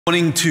Good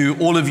morning to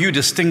all of you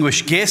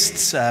distinguished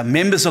guests,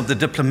 members of the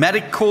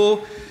diplomatic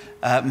corps,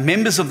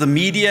 members of the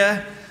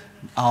media,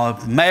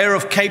 our Mayor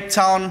of Cape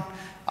Town,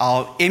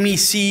 our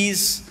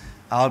MECs,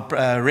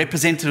 our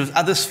representatives of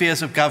other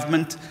spheres of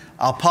government,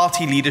 our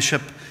party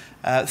leadership.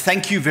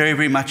 Thank you very,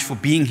 very much for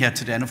being here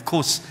today, and of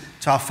course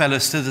to our fellow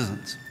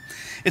citizens.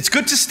 It's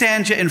good to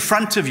stand here in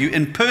front of you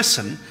in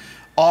person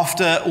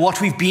after what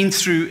we've been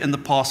through in the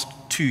past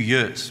 2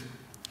 years.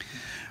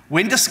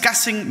 When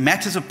discussing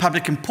matters of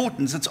public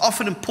importance, it's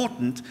often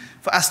important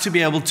for us to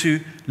be able to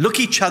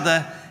look each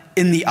other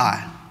in the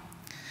eye.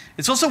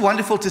 It's also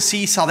wonderful to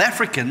see South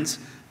Africans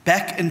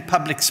back in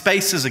public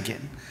spaces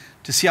again,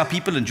 to see our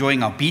people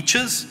enjoying our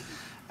beaches,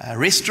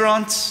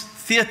 restaurants,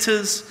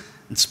 theatres,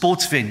 and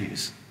sports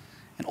venues.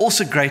 And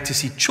also great to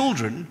see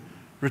children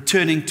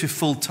returning to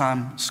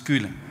full-time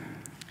schooling.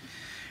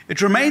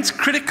 It remains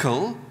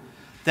critical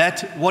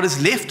that what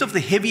is left of the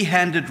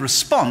heavy-handed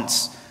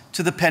response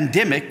to the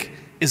pandemic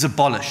is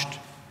abolished,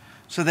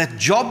 so that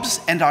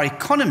jobs and our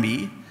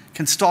economy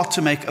can start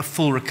to make a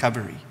full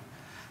recovery.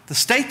 The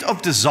state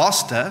of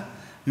disaster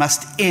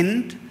must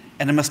end,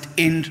 and it must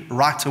end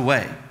right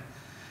away.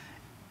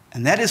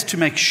 And that is to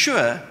make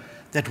sure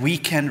that we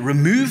can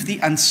remove the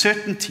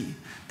uncertainty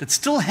that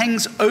still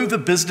hangs over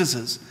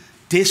businesses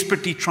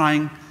desperately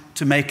trying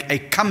to make a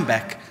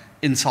comeback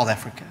in South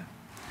Africa.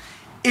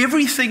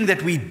 Everything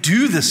that we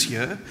do this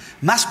year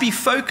must be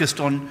focused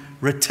on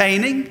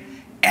retaining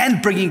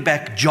and bringing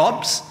back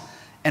jobs,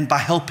 and by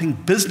helping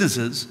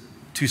businesses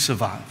to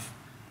survive.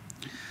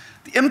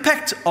 The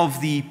impact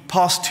of the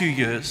past 2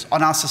 years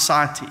on our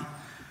society,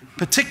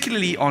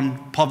 particularly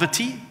on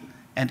poverty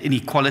and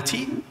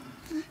inequality,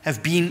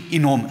 have been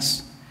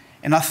enormous.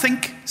 And I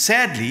think,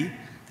 sadly,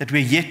 that we're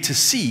yet to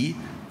see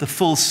the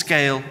full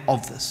scale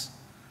of this.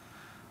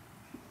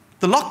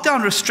 The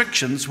lockdown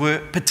restrictions were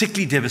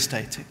particularly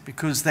devastating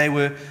because they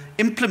were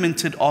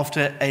implemented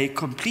after a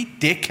complete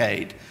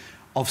decade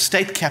of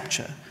state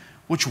capture,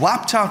 which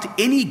wiped out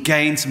any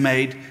gains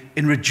made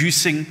in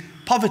reducing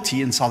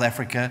poverty in South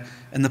Africa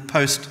in the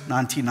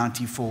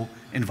post-1994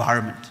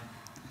 environment.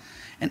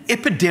 An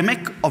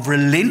epidemic of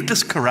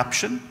relentless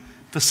corruption,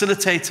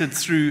 facilitated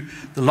through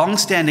the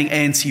long-standing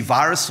ANC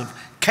virus of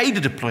cadre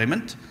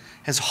deployment,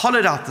 has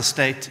hollowed out the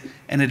state,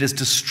 and it has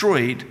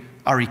destroyed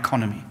our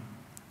economy.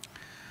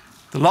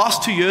 The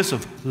last 2 years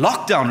of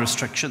lockdown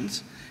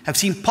restrictions have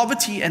seen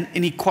poverty and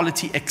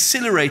inequality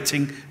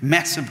accelerating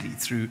massively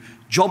through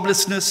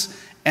joblessness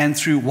and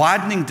through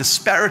widening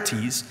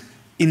disparities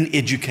in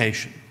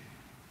education.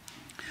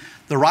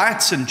 The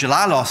riots in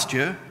July last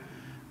year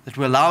that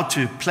were allowed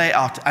to play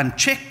out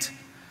unchecked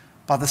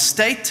by the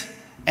state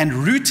and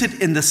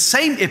rooted in the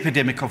same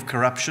epidemic of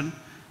corruption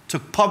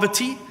took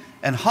poverty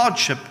and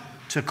hardship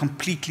to a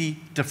completely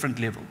different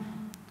level.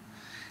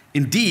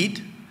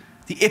 Indeed,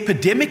 the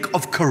epidemic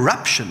of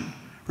corruption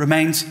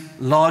remains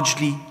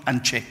largely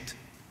unchecked.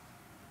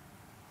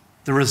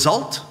 The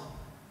result?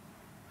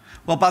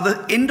 Well, by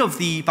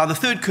the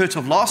third quarter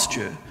of last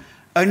year,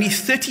 only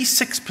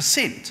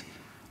 36%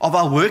 of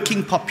our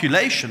working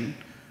population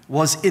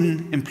was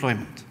in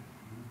employment.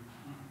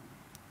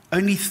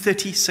 Only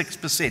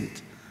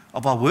 36%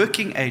 of our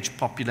working age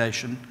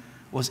population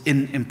was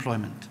in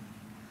employment.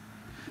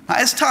 Now,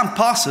 as time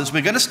passes,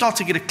 we're going to start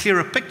to get a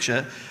clearer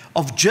picture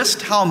of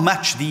just how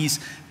much these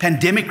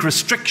pandemic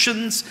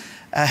restrictions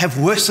have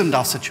worsened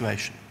our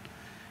situation.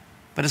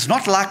 But it's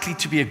not likely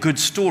to be a good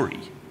story.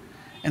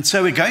 And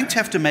so we're going to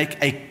have to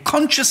make a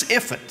conscious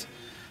effort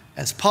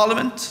as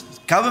Parliament, as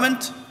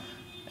government,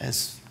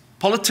 as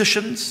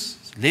politicians,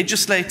 as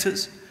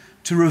legislators,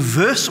 to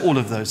reverse all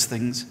of those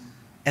things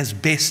as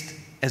best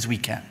as we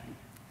can.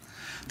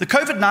 The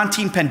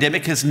COVID-19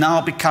 pandemic has now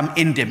become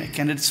endemic,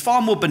 and it's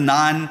far more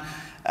benign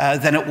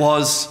than it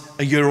was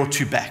a year or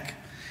two back.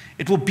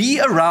 It will be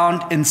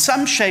around in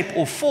some shape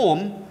or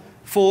form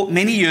for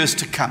many years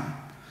to come,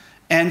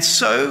 and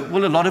so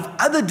will a lot of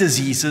other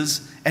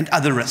diseases and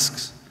other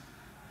risks.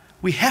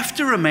 We have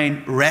to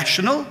remain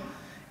rational,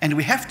 and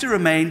we have to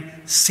remain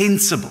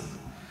sensible.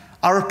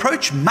 Our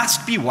approach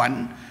must be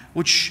one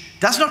which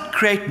does not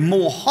create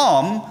more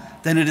harm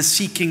than it is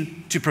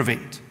seeking to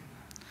prevent.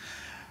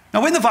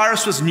 Now, when the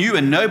virus was new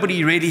and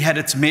nobody really had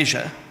its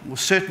measure or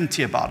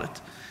certainty about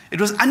it, it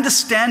was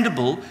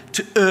understandable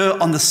to err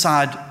on the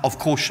side of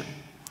caution.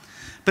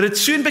 But it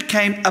soon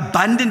became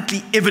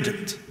abundantly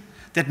evident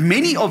that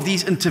many of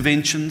these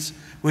interventions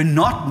were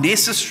not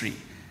necessary,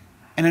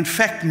 and in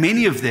fact,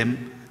 many of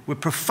them were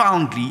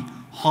profoundly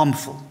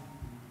harmful.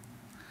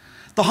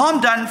 The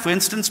harm done, for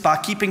instance, by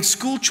keeping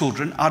school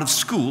children out of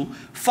school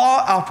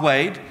far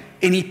outweighed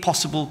any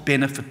possible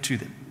benefit to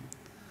them.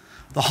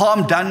 The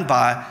harm done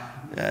by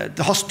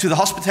to the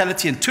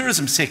hospitality and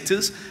tourism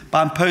sectors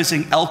by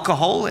imposing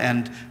alcohol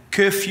and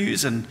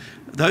curfews and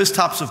those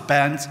types of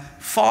bans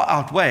far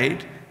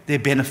outweighed their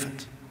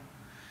benefit.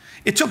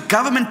 It took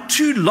government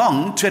too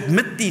long to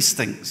admit these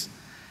things,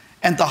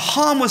 and the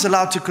harm was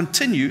allowed to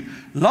continue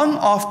long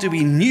after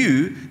we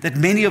knew that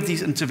many of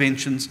these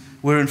interventions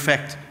were in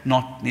fact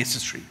not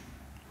necessary.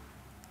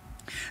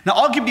 Now,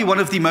 arguably one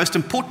of the most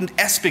important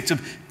aspects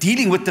of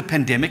dealing with the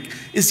pandemic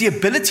is the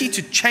ability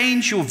to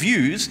change your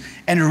views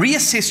and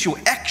reassess your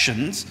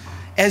actions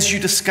as you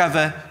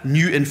discover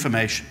new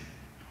information.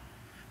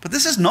 But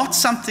this is not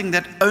something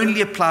that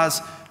only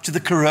applies to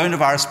the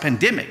coronavirus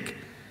pandemic.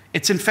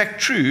 It's in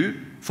fact true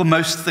for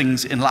most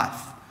things in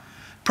life.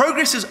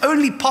 Progress is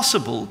only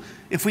possible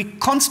if we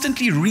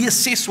constantly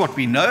reassess what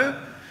we know,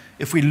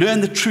 if we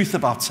learn the truth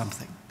about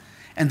something.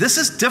 And this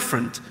is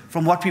different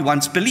from what we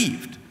once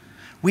believed.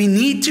 We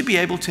need to be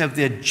able to have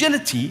the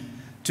agility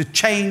to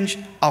change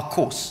our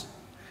course.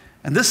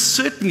 And this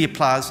certainly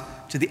applies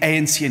to the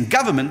ANC and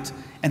government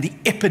and the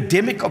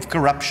epidemic of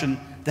corruption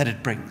that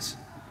it brings.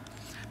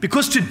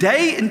 Because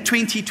today in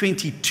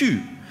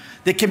 2022,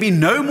 there can be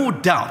no more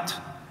doubt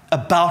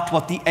about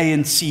what the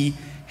ANC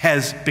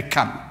has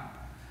become.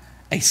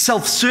 A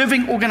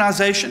self-serving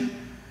organization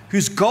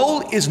whose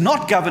goal is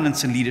not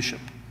governance and leadership,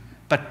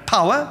 but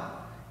power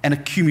and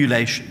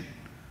accumulation.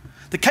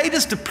 The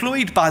cadres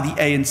deployed by the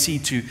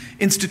ANC to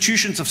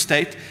institutions of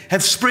state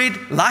have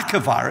spread like a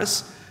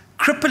virus,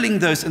 crippling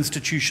those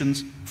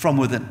institutions from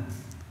within.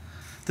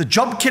 The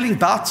job-killing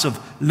bouts of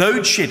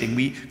load shedding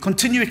we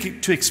continue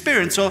to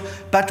experience are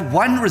but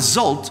one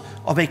result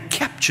of a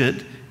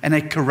captured and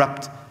a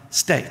corrupt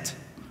state.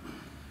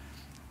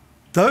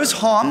 Those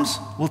harms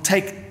will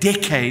take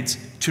decades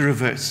to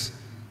reverse,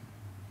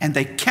 and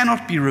they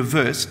cannot be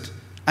reversed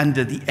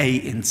under the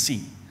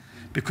ANC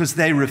because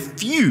they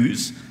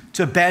refuse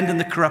to abandon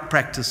the corrupt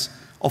practice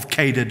of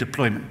cadre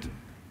deployment.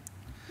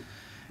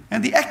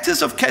 And the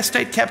actors of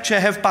state capture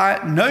have by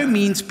no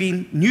means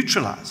been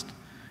neutralized,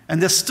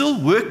 and they're still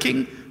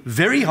working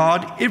very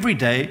hard every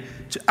day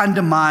to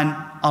undermine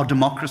our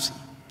democracy.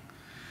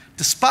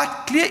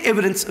 Despite clear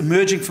evidence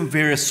emerging from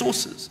various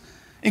sources,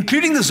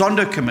 including the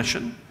Zondo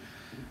Commission,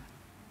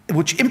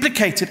 which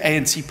implicated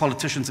ANC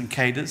politicians and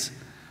cadres,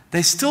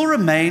 they still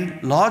remain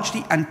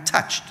largely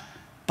untouched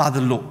by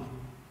the law.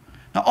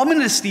 Now,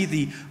 ominously,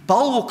 the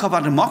bulwark of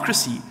our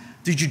democracy,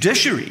 the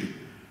judiciary,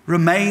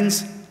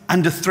 remains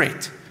under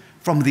threat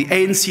from the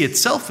ANC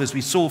itself, as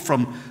we saw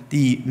from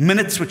the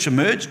minutes which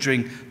emerged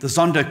during the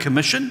Zondo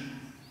Commission,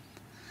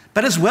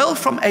 but as well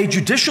from a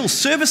judicial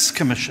service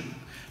commission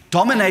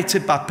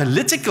dominated by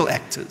political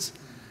actors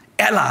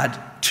allied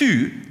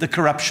to the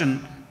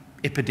corruption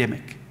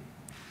epidemic.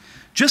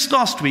 Just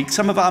last week,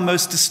 some of our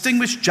most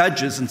distinguished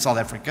judges in South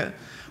Africa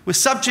were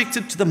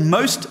subjected to the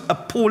most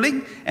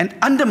appalling and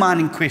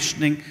undermining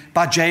questioning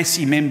by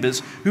JSE members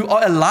who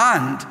are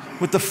aligned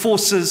with the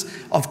forces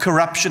of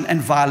corruption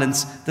and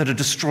violence that are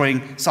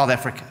destroying South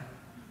Africa.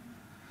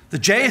 The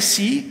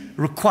JSE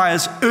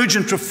requires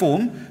urgent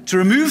reform to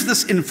remove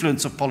this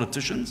influence of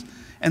politicians,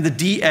 and the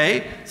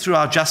DA, through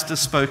our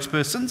justice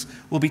spokespersons,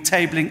 will be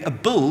tabling a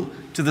bill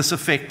to this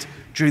effect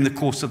during the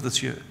course of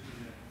this year.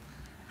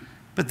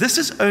 But this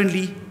is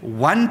only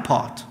one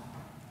part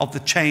of the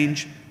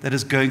change that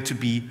is going to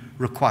be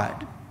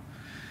required.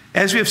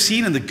 As we have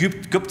seen in the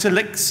Gupta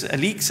leaks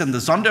and the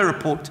Zondo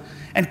report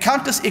and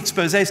countless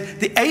exposés,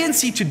 the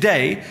ANC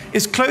today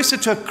is closer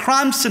to a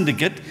crime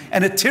syndicate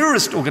and a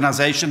terrorist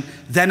organization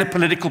than a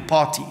political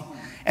party.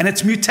 And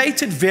its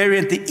mutated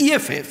variant, the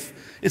EFF,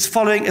 is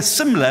following a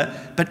similar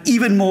but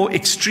even more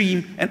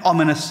extreme and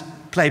ominous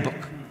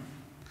playbook.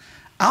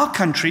 Our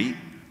country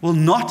will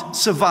not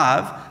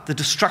survive the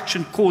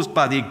destruction caused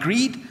by their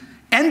greed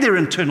and their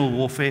internal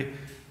warfare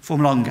for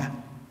longer.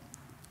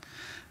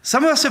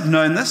 Some of us have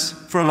known this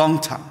for a long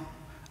time.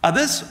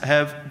 Others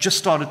have just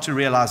started to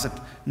realize it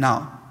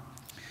now.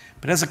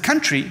 But as a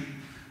country,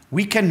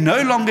 we can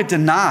no longer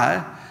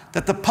deny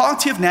that the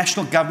party of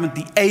national government,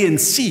 the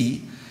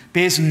ANC,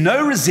 bears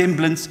no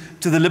resemblance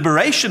to the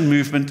liberation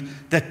movement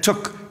that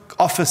took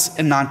office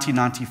in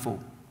 1994.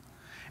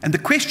 And the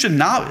question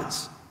now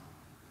is,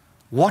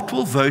 what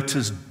will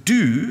voters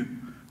do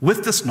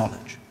with this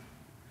knowledge?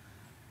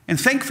 And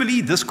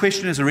thankfully, this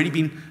question has already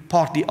been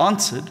partly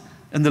answered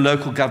in the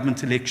local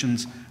government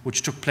elections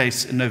which took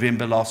place in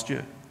November last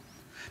year.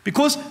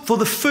 Because for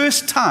the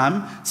first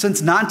time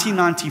since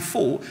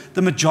 1994,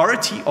 the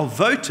majority of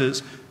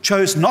voters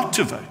chose not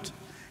to vote.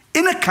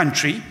 In a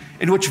country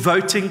in which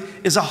voting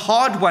is a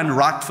hard-won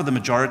right for the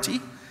majority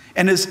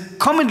and is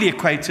commonly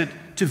equated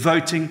to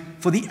voting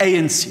for the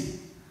ANC.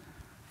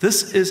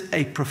 This is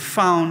a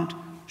profound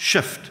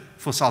shift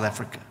for South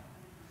Africa.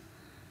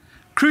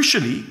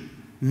 Crucially,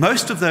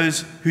 most of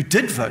those who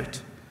did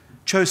vote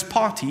chose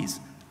parties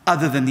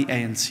other than the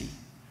ANC.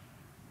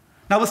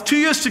 Now, with 2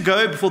 years to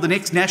go before the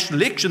next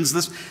national elections,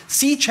 this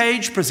sea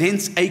change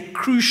presents a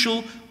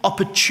crucial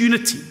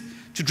opportunity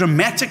to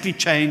dramatically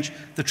change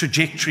the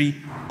trajectory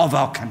of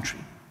our country.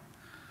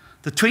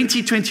 The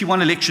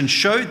 2021 election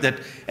showed that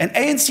an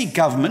ANC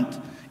government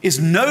is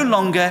no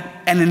longer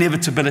an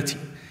inevitability,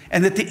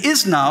 and that there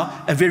is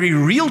now a very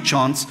real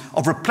chance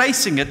of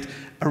replacing it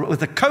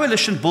with a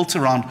coalition built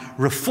around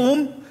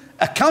reform,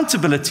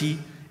 accountability,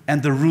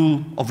 and the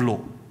rule of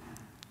law.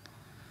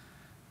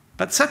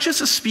 But such is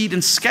the speed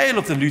and scale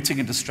of the looting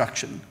and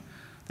destruction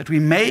that we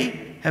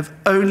may have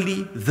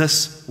only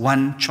this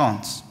one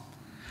chance.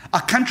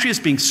 Our country is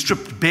being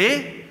stripped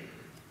bare,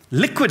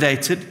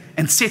 liquidated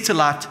and set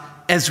alight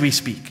as we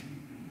speak.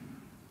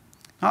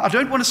 Now, I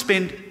don't want to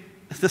spend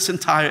this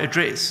entire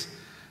address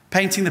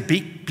painting the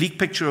bleak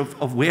picture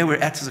of where we're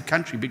at as a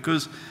country,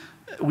 because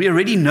we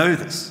already know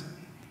this.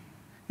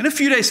 In a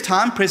few days'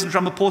 time, President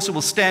Ramaphosa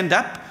will stand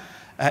up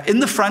in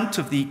the front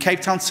of the Cape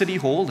Town City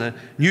Hall, the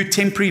new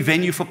temporary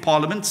venue for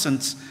Parliament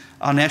since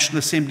our National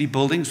Assembly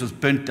buildings was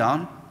burnt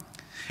down,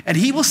 and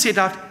he will set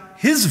out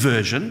his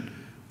version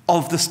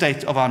of the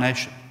state of our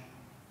nation.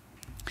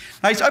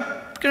 Now, he's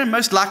going to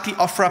most likely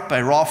offer up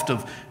a raft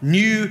of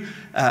new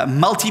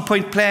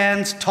multi-point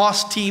plans,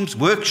 task teams,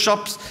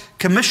 workshops,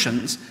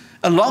 commissions,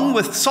 along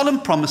with solemn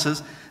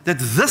promises that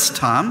this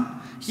time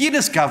he and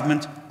his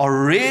government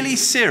are really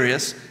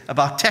serious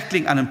about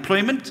tackling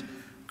unemployment,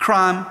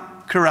 crime,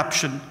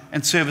 corruption,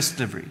 and service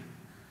delivery,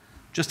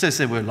 just as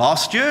they were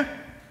last year,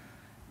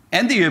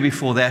 and the year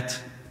before that,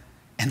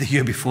 and the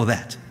year before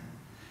that.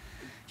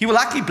 He will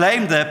likely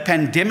blame the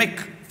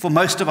pandemic for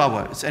most of our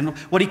woes, and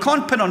what he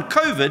can't pin on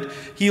COVID,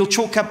 he'll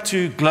chalk up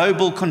to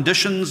global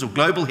conditions or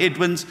global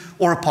headwinds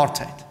or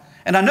apartheid.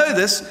 And I know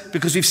this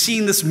because we've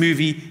seen this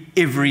movie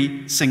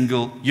every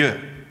single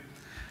year.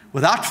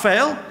 Without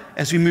fail,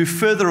 as we move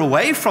further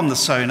away from the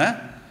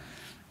SONA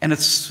and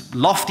its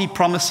lofty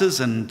promises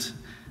and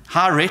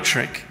high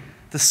rhetoric,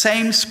 the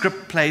same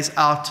script plays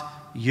out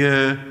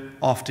year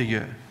after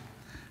year.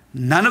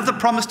 None of the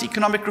promised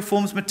economic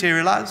reforms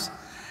materialize.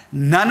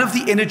 None of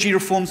the energy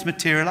reforms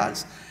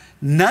materialize.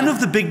 None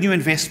of the big new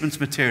investments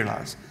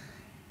materialize.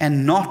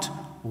 And not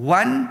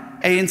one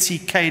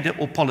ANC cadre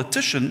or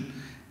politician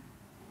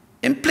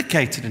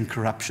implicated in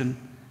corruption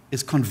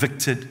is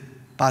convicted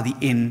by the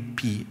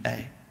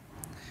NPA.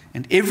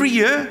 And every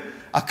year,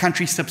 our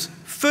country slips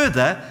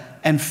further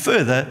and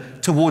further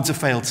towards a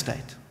failed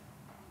state.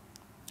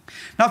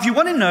 Now, if you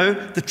want to know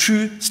the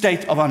true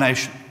state of our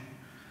nation,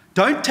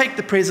 don't take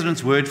the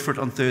president's word for it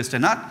on Thursday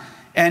night,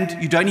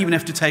 and you don't even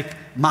have to take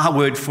my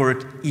word for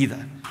it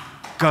either.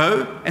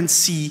 Go and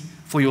see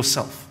for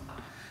yourself.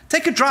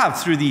 Take a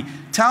drive through the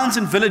towns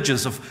and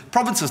villages of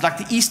provinces like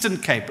the Eastern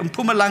Cape,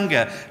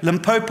 Mpumalanga,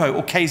 Limpopo,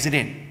 or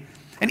KZN,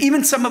 and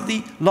even some of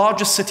the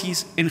largest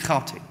cities in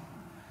Gauteng.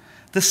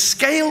 The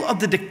scale of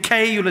the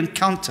decay you'll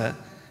encounter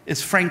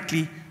is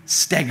frankly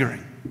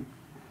staggering.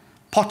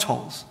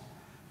 Potholes,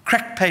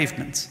 cracked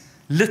pavements,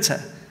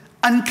 litter,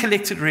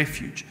 uncollected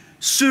refuge,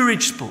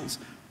 sewerage spills,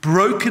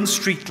 broken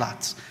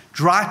streetlights,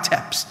 dry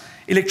taps,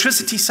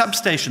 electricity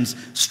substations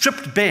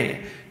stripped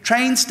bare,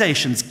 train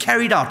stations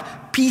carried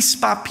out piece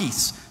by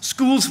piece,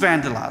 schools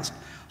vandalized,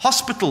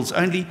 hospitals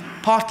only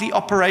partly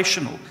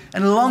operational,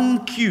 and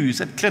long queues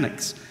at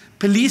clinics,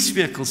 police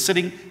vehicles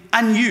sitting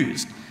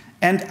unused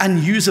and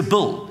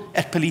unusable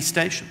at police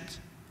stations.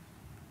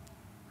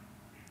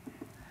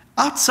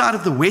 Outside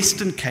of the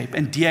Western Cape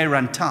and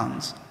DA-run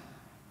towns,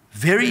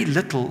 very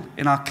little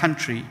in our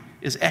country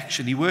is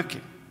actually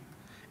working,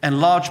 and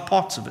large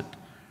parts of it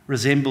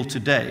resemble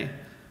today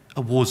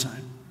a war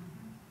zone.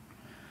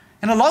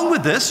 And along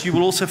with this, you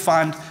will also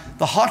find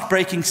the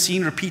heartbreaking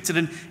scene repeated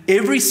in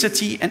every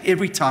city and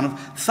every town of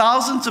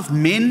thousands of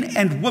men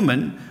and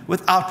women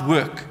without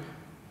work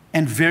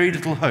and very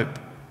little hope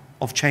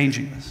of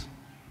changing this.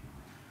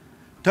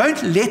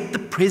 Don't let the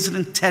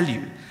president tell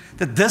you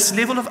that this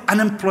level of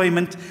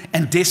unemployment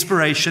and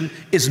desperation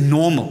is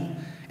normal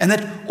and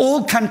that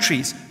all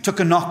countries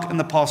took a knock in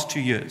the past 2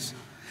 years.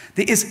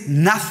 There is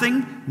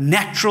nothing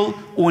natural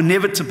or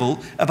inevitable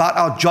about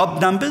our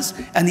job numbers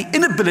and the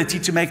inability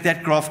to make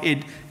that graph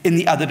head in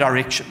the other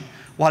direction,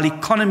 while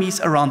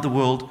economies around the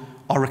world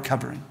are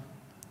recovering.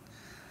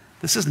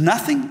 This is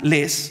nothing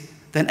less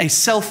than a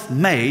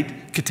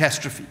self-made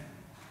catastrophe.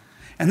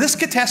 And this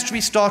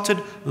catastrophe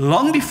started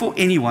long before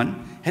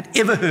anyone had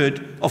ever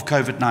heard of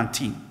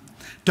COVID-19.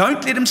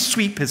 Don't let him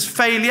sweep his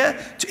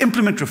failure to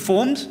implement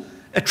reforms,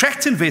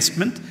 attract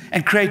investment,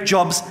 and create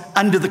jobs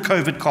under the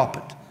COVID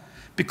carpet,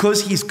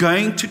 because he's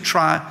going to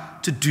try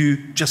to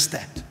do just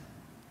that.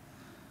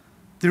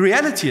 The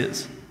reality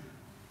is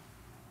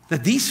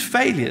that these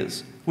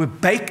failures were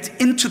baked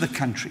into the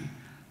country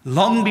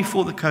long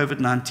before the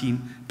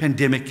COVID-19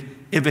 pandemic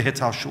ever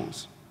hit our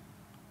shores.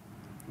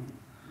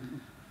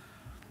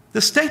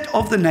 The state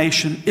of the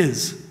nation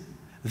is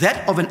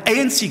that of an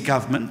ANC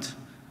government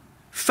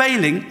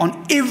failing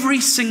on every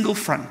single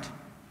front.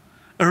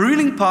 A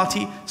ruling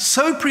party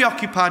so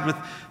preoccupied with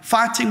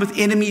fighting with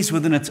enemies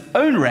within its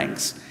own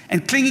ranks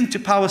and clinging to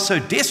power so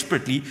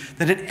desperately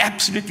that it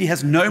absolutely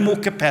has no more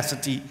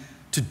capacity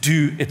to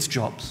do its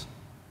jobs.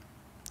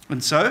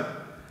 And so,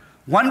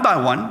 one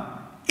by one,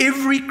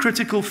 every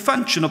critical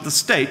function of the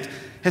state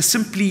has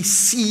simply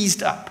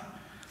seized up.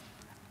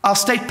 Our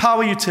state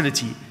power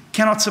utility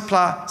cannot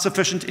supply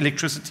sufficient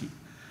electricity.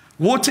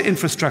 Water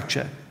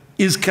infrastructure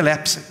is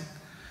collapsing.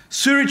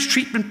 Sewage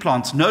treatment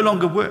plants no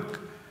longer work.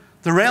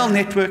 The rail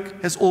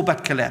network has all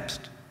but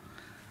collapsed.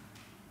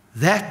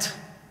 That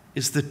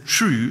is the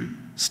true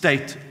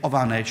state of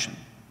our nation.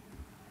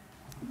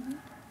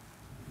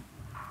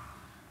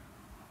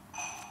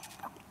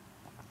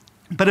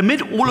 But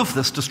amid all of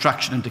this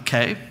destruction and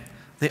decay,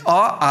 there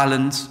are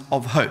islands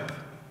of hope.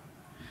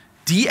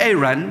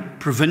 DA-run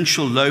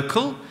provincial,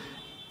 local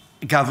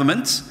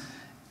governments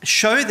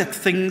show that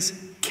things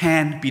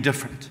can be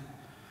different.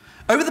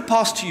 Over the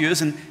past 2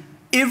 years, in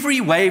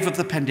every wave of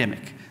the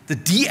pandemic, the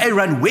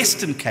DA-run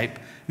Western Cape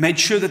made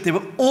sure that there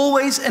were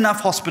always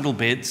enough hospital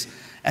beds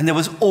and there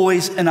was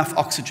always enough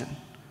oxygen,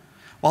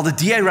 while the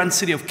DA-run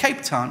city of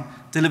Cape Town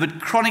delivered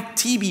chronic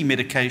TB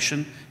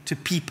medication to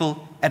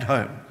people at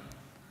home.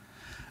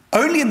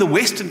 Only in the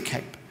Western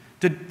Cape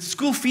did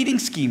school feeding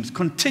schemes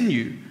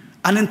continue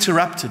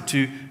uninterrupted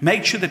to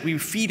make sure that we were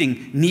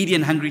feeding needy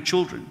and hungry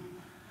children,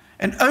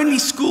 and only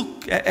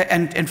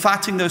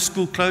fighting those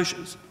school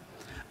closures.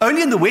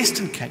 Only in the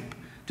Western Cape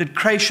did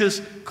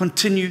creches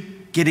continue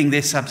getting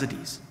their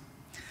subsidies.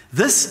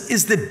 This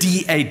is the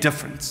DA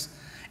difference,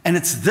 and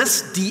it's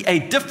this DA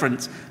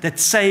difference that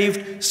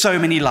saved so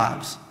many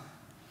lives.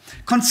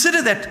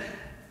 Consider that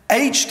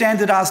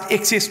age-standardized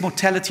excess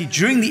mortality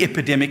during the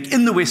epidemic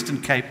in the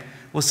Western Cape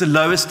was the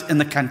lowest in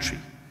the country,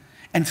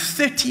 and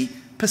 30%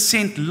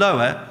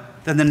 lower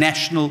than the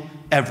national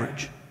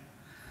average.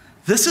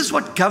 This is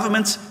what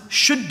governments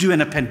should do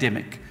in a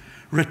pandemic: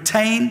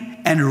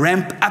 retain and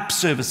ramp up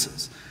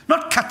services,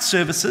 not cut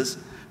services,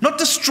 not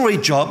destroy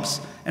jobs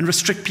and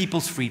restrict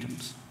people's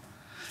freedoms.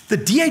 The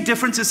DA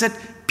difference is that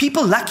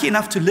people lucky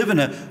enough to live in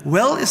a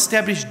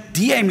well-established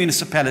DA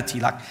municipality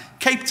like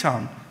Cape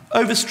Town,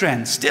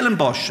 Overstrand,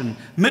 Stellenbosch and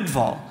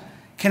Midvaal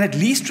can at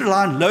least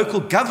rely on local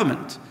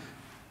government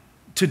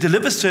to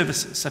deliver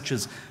services such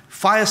as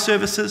fire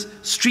services,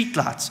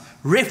 streetlights,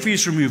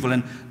 refuse removal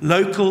and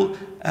local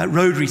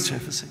road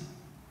resurfacing.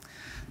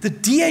 The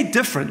DA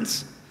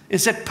difference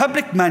is that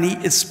public money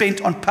is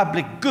spent on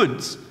public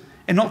goods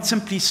and not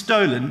simply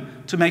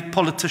stolen to make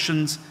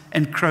politicians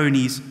and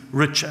cronies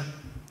richer.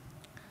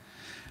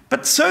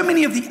 But so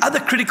many of the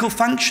other critical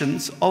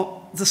functions of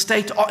the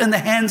state are in the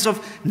hands of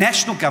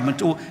national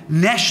government or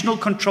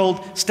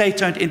national-controlled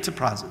state-owned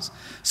enterprises.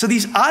 So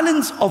these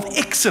islands of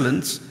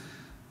excellence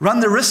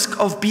run the risk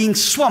of being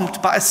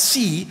swamped by a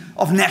sea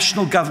of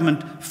national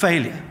government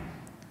failure.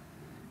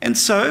 And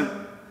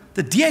so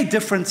the DA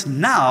difference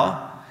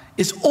now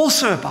is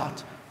also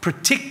about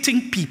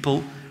protecting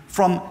people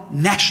from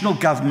national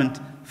government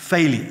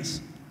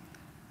failures.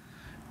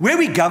 Where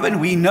we govern,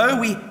 we know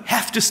we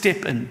have to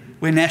step in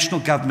where national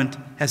government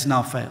has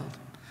now failed,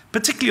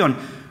 particularly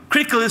on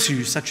critical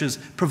issues such as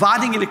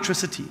providing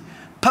electricity,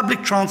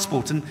 public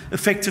transport, and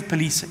effective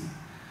policing.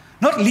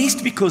 Not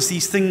least because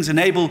these things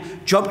enable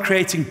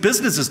job-creating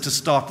businesses to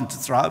start and to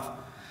thrive.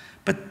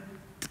 But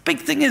the big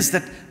thing is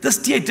that this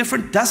DA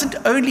difference doesn't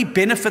only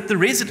benefit the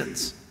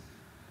residents.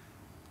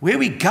 Where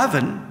we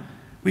govern,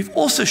 we've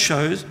also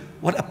shown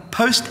what a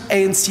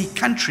post-ANC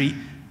country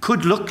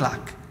could look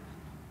like.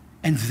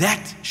 And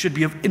that should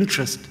be of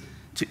interest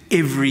to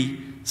every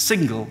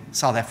single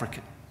South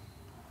African.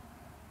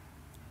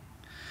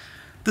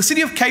 The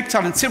City of Cape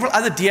Town and several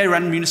other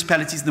DA-run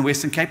municipalities in the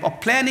Western Cape are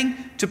planning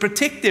to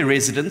protect their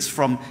residents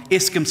from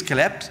Eskom's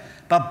collapse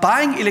by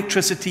buying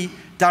electricity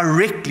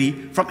directly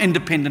from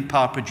independent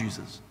power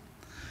producers.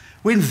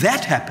 When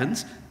that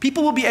happens,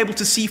 people will be able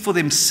to see for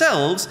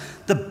themselves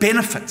the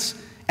benefits,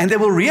 and they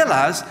will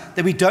realize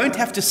that we don't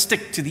have to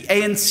stick to the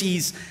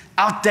ANC's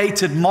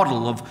outdated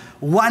model of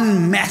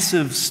one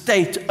massive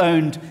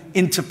state-owned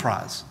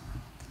enterprise.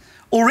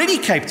 Already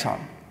Cape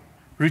Town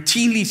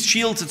routinely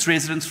shields its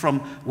residents from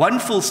one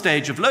full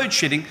stage of load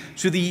shedding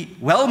to the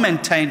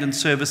well-maintained and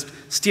serviced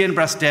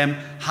Steenhuisen Dam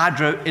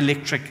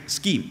hydroelectric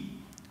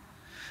scheme.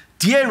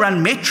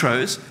 DA-run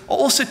metros are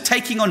also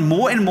taking on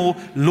more and more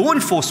law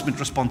enforcement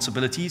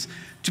responsibilities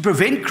to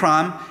prevent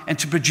crime and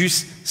to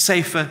produce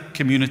safer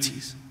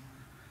communities.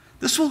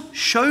 This will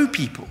show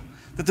people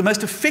that the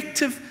most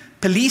effective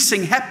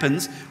policing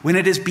happens when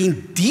it has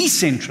been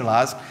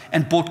decentralized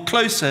and brought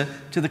closer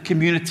to the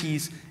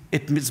communities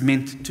it is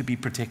meant to be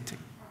protecting.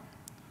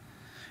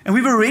 And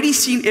we've already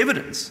seen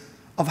evidence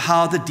of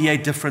how the DA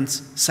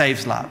difference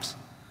saves lives.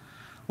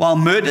 While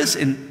murders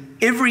in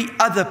every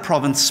other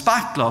province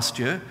spiked last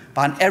year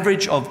by an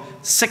average of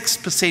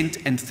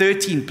 6% and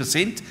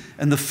 13%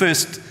 in the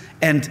first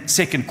and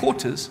second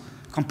quarters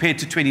compared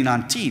to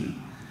 2019,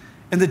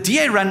 in the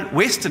DA-run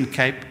Western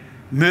Cape,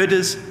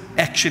 murders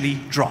actually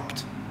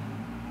dropped.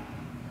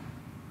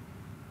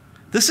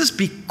 This is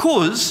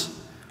because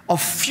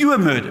of fewer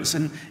murders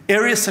in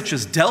areas such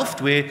as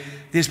Delft, where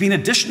there's been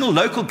additional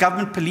local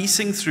government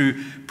policing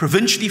through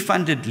provincially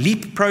funded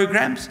LEAP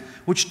programs,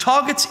 which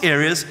targets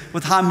areas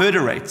with high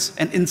murder rates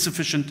and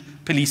insufficient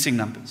policing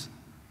numbers.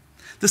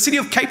 The City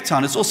of Cape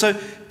Town is also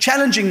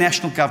challenging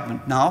national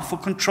government now for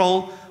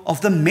control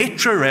of the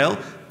Metro Rail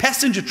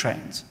passenger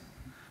trains.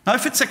 Now,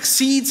 if it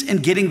succeeds in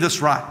getting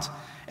this right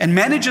and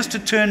manages to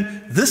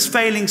turn this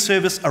failing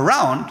service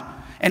around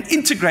and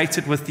integrate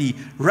it with the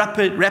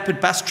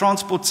rapid bus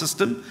transport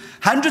system,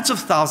 hundreds of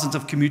thousands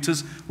of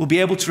commuters will be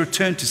able to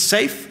return to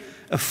safe,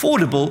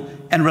 affordable,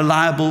 and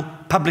reliable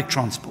public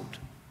transport.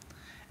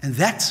 And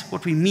that's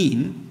what we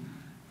mean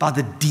by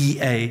the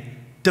DA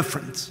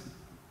difference.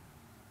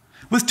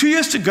 With 2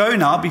 years to go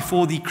now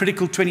before the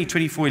critical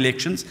 2024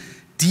 elections,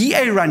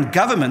 DA-run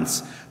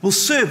governments will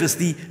serve as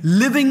the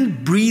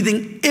living,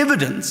 breathing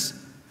evidence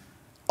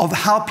of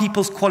how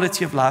people's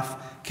quality of life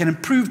can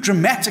improve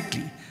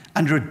dramatically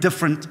under a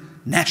different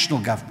national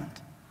government.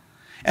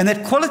 And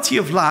that quality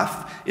of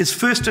life is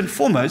first and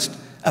foremost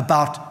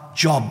about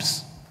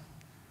jobs.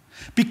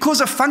 Because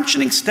a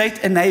functioning state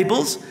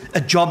enables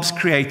a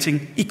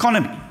jobs-creating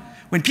economy.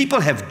 When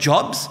people have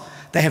jobs,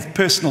 they have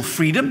personal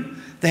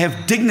freedom, they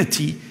have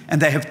dignity,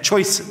 and they have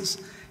choices.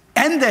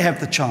 And they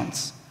have the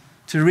chance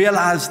to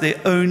realize their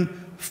own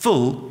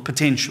full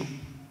potential.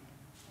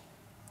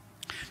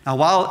 Now,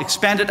 while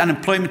expanded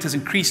unemployment has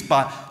increased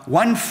by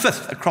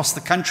 1/5 across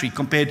the country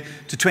compared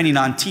to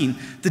 2019,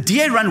 the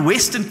DA-run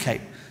Western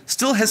Cape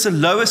still has the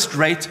lowest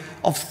rate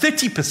of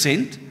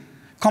 30%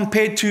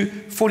 compared to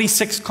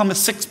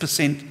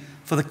 46.6%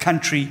 for the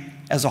country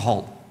as a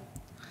whole.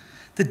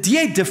 The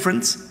DA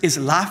difference is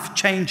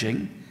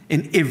life-changing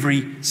in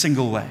every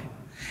single way.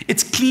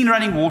 It's clean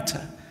running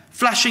water,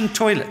 flushing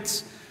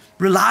toilets,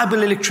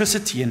 reliable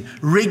electricity, and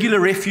regular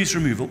refuse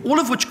removal, all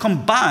of which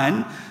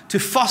combine to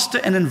foster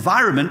an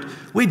environment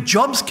where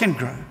jobs can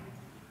grow.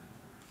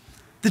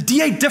 The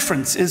DA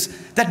difference is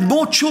that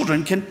more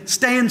children can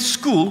stay in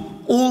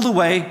school all the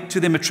way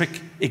to their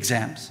matric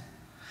exams.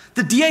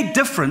 The DA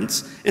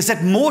difference is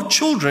that more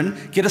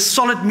children get a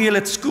solid meal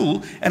at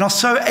school and are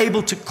so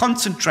able to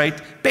concentrate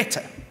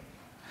better.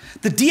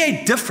 The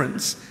DA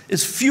difference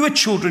is fewer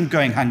children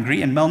going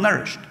hungry and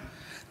malnourished.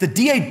 The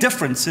DA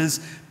difference is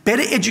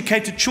better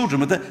educated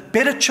children with a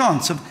better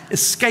chance of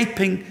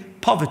escaping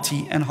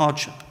poverty and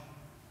hardship.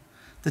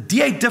 The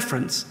DA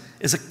difference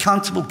is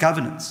accountable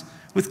governance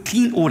with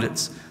clean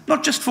audits,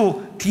 not just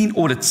for clean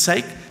audit's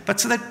sake, but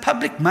so that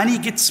public money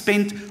gets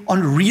spent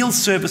on real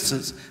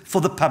services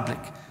for the public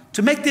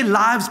to make their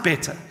lives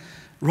better,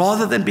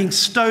 rather than being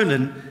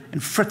stolen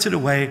and frittered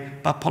away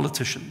by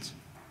politicians.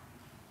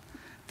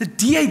 The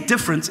DA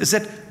difference is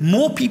that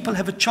more people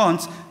have a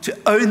chance to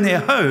own their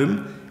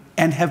home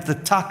and have the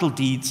title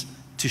deeds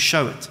to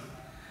show it.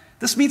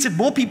 This means that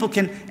more people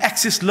can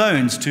access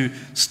loans to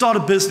start a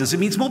business. It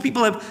means more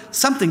people have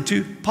something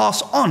to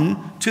pass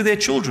on to their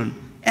children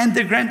and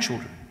their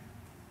grandchildren.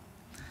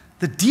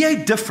 The DA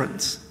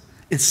difference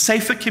is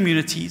safer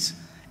communities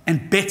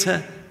and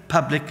better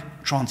public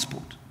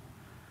transport.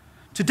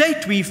 To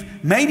date, we've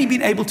mainly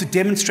been able to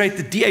demonstrate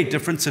the DA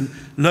difference in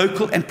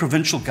local and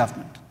provincial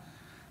government.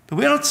 But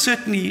we're not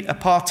certainly a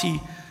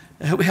party,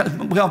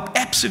 we are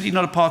absolutely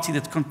not a party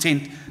that's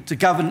content to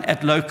govern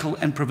at local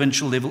and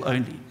provincial level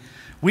only.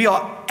 We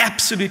are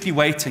absolutely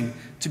waiting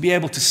to be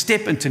able to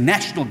step into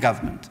national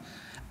government.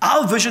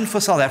 Our vision for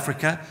South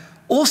Africa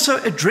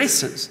also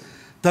addresses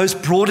those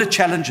broader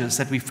challenges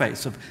that we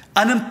face of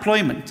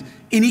unemployment,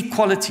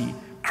 inequality,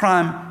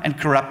 crime and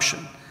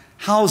corruption,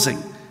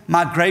 housing,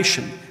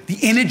 migration, the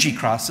energy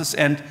crisis,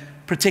 and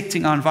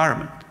protecting our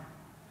environment.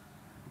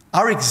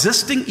 Our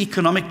existing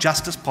economic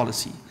justice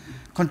policy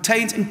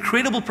contains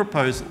incredible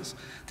proposals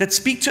that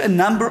speak to a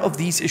number of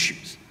these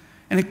issues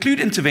and include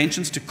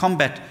interventions to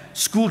combat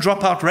school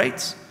dropout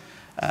rates,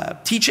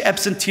 teacher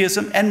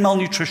absenteeism and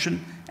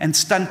malnutrition and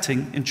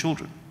stunting in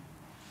children.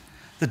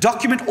 The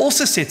document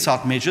also sets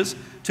out measures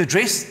to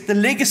address the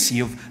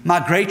legacy of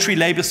migratory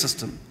labor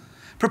system,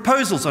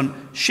 proposals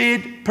on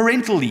shared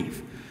parental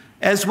leave,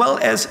 as well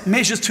as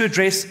measures to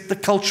address the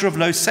culture of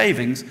low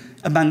savings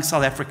among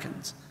South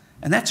Africans.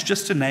 And that's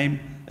just to name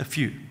a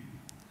few.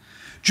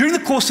 During the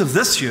course of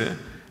this year,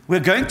 we're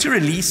going to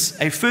release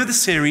a further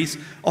series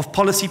of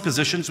policy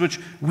positions which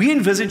we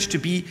envisage to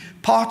be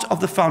part of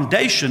the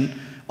foundation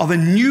of a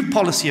new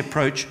policy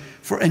approach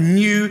for a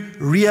new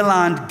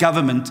realigned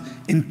government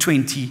in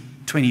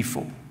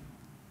 2024.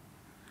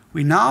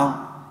 We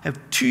now have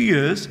 2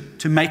 years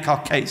to make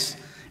our case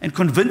and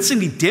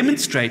convincingly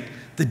demonstrate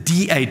the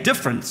DA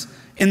difference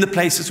in the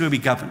places where we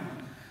govern.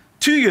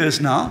 2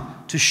 years now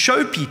to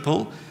show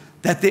people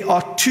that there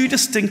are two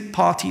distinct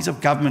parties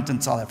of government in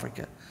South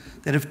Africa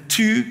that have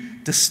two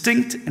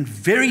distinct and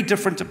very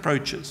different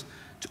approaches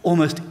to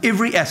almost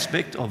every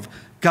aspect of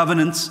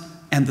governance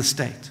and the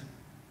state.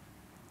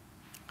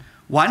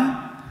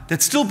 One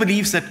that still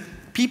believes that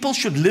people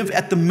should live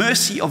at the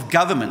mercy of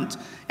government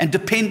and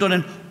depend on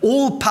an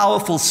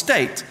all-powerful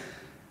state,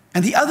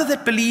 and the other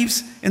that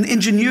believes in the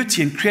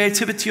ingenuity and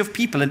creativity of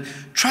people and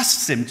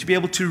trusts them to be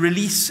able to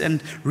release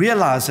and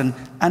realize and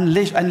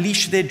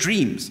unleash their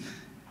dreams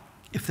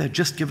if they're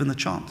just given the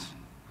chance.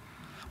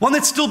 One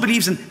that still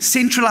believes in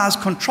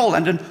centralized control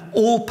and an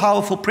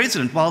all-powerful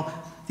president, while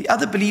the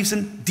other believes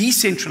in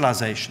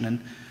decentralization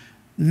and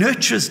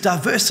nurtures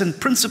diverse and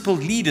principled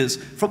leaders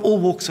from all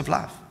walks of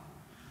life.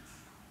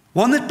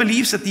 One that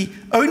believes that the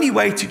only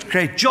way to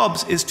create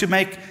jobs is to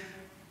make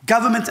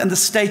government and the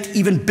state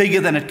even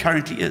bigger than it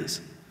currently is,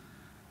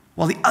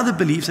 while the other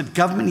believes that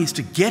government needs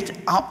to get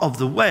out of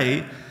the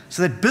way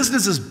so that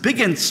businesses big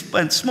and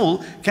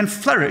small can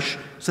flourish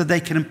so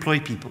they can employ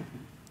people.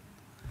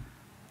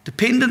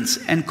 Dependence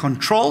and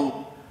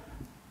control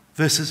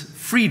versus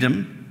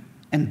freedom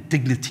and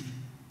dignity.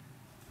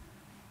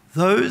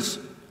 Those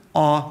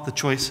are the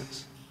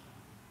choices.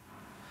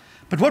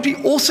 But what we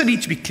also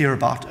need to be clear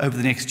about over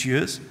the next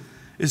years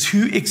is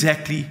who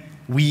exactly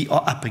we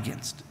are up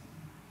against.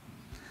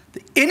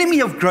 The enemy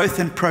of growth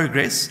and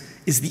progress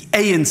is the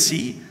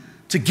ANC,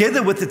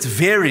 together with its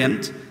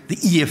variant, the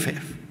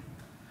EFF.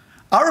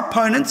 Our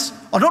opponents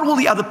are not all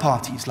the other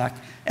parties like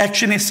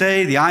Action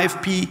SA, the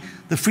IFP,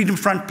 the Freedom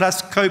Front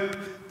Plus, COPE,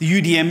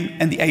 the UDM,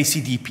 and the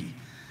ACDP.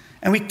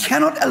 And we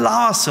cannot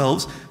allow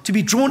ourselves to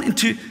be drawn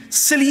into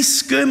silly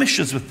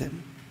skirmishes with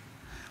them.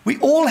 We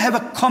all have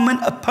a common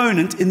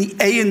opponent in the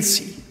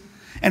ANC.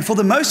 And for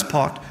the most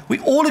part, we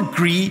all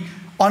agree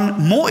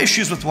on more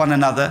issues with one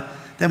another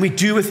than we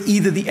do with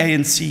either the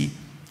ANC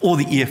or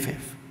the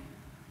EFF.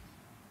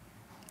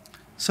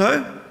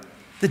 So,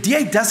 the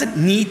DA doesn't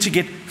need to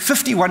get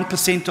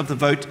 51% of the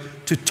vote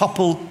to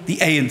topple the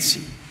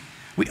ANC.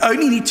 We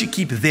only need to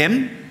keep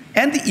them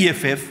and the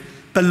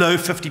EFF below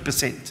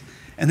 50%,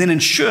 and then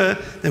ensure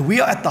that we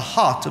are at the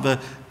heart of a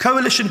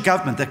coalition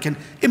government that can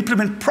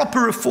implement proper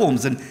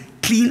reforms and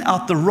clean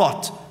out the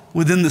rot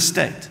within the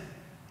state.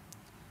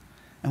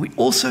 And we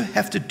also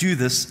have to do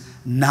this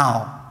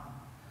now,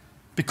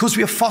 because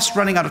we are fast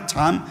running out of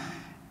time.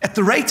 At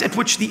the rate at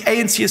which the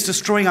ANC is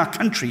destroying our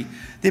country,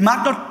 there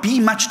might not be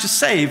much to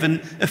save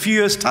in a few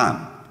years'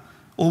 time.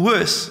 Or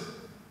worse,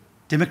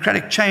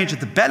 democratic change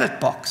at the ballot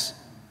box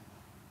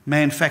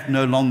may in fact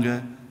no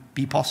longer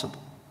be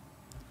possible.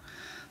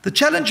 The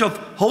challenge of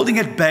holding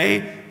at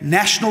bay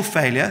national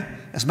failure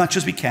as much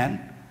as we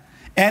can,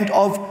 and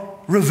of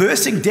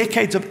reversing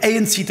decades of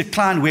ANC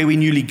decline where we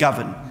newly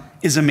govern,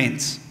 is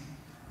immense.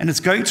 And it's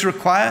going to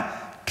require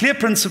clear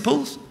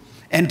principles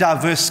and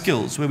diverse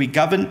skills where we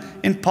govern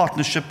in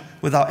partnership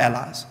with our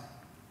allies.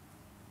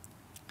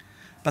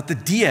 But the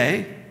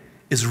DA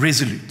is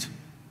resolute.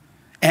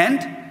 And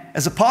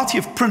as a party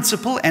of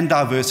principle and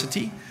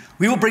diversity,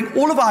 we will bring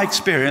all of our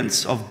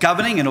experience of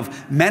governing and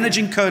of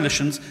managing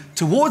coalitions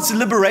towards the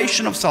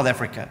liberation of South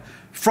Africa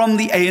from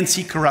the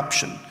ANC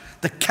corruption,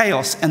 the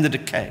chaos and the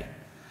decay.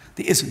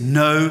 There is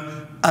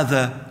no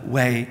other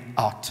way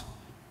out.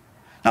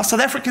 Now, South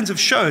Africans have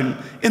shown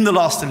in the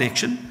last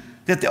election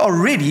that they are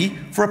ready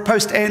for a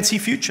post-ANC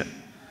future.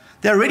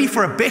 They are ready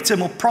for a better,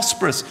 more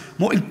prosperous,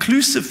 more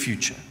inclusive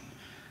future.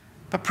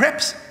 But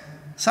perhaps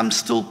some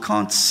still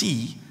can't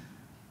see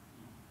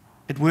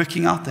it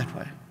working out that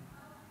way.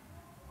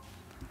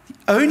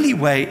 The only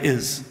way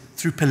is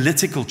through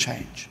political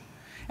change.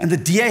 And the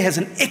DA has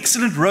an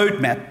excellent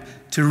roadmap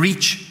to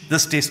reach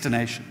this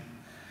destination.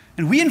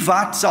 And we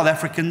invite South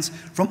Africans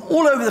from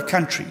all over the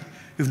country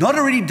who've not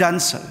already done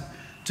so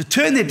to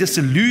turn their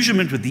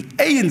disillusionment with the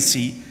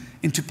ANC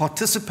into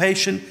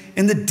participation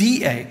in the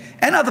DA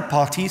and other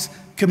parties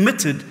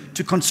committed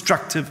to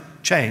constructive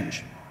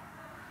change.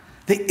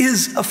 There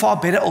is a far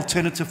better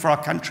alternative for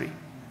our country,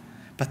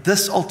 but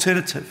this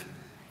alternative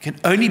can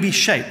only be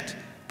shaped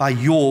by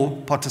your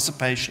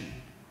participation.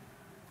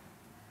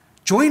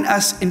 Join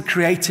us in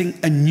creating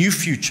a new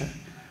future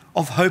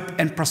of hope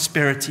and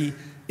prosperity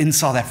in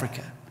South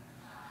Africa.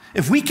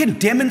 If we can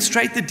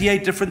demonstrate the DA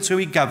difference where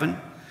we govern,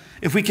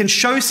 if we can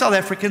show South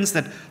Africans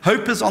that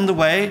hope is on the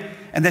way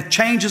and that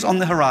change is on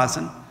the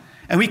horizon,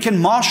 and we can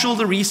marshal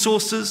the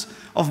resources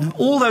of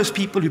all those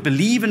people who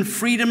believe in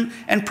freedom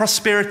and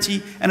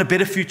prosperity and a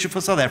better future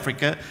for South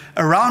Africa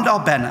around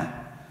our banner,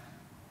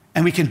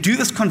 and we can do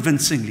this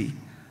convincingly,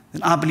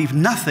 then I believe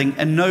nothing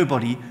and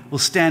nobody will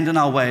stand in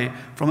our way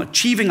from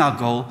achieving our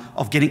goal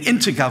of getting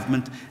into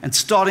government and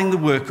starting the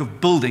work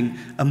of building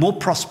a more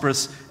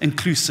prosperous,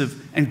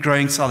 inclusive, and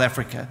growing South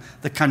Africa,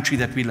 the country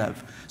that we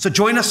love. So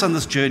join us on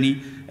this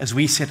journey as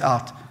we set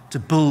out to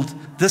build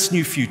this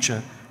new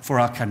future for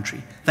our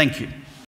country. Thank you.